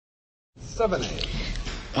7A.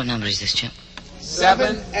 What number is this, Chip?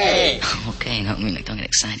 7A. Okay, don't get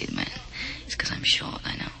excited, man. It's because I'm short,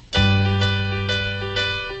 I know.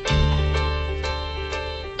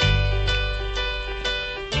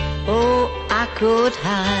 Oh, I could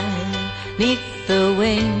hide neath the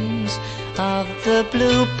wings of the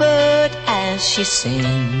bluebird as she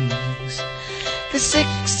sings. The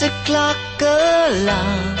 6 o'clock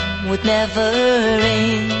alarm would never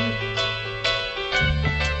ring,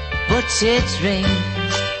 but it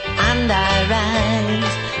rings and I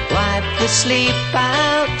rise, wipe the sleep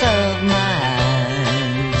out of my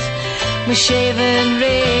eyes. My shaven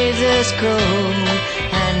razor's cold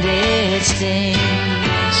and it stings.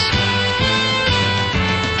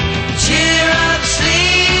 Cheer up,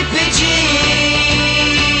 sleepy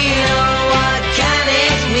Jean, oh, what can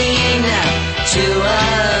it mean to a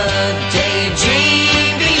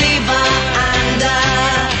daydream believer and a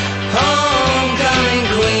homecoming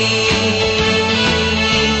queen?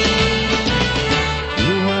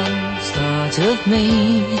 You once thought of me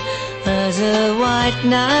as a white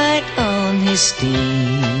knight on his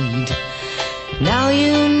steed. Now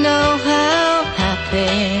you know how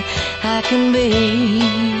happy I can be.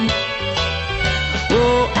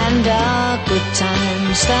 Oh, and our good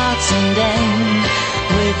time starts and ends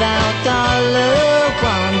without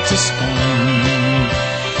 $1 to spend.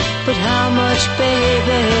 But how much,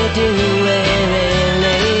 baby, do we really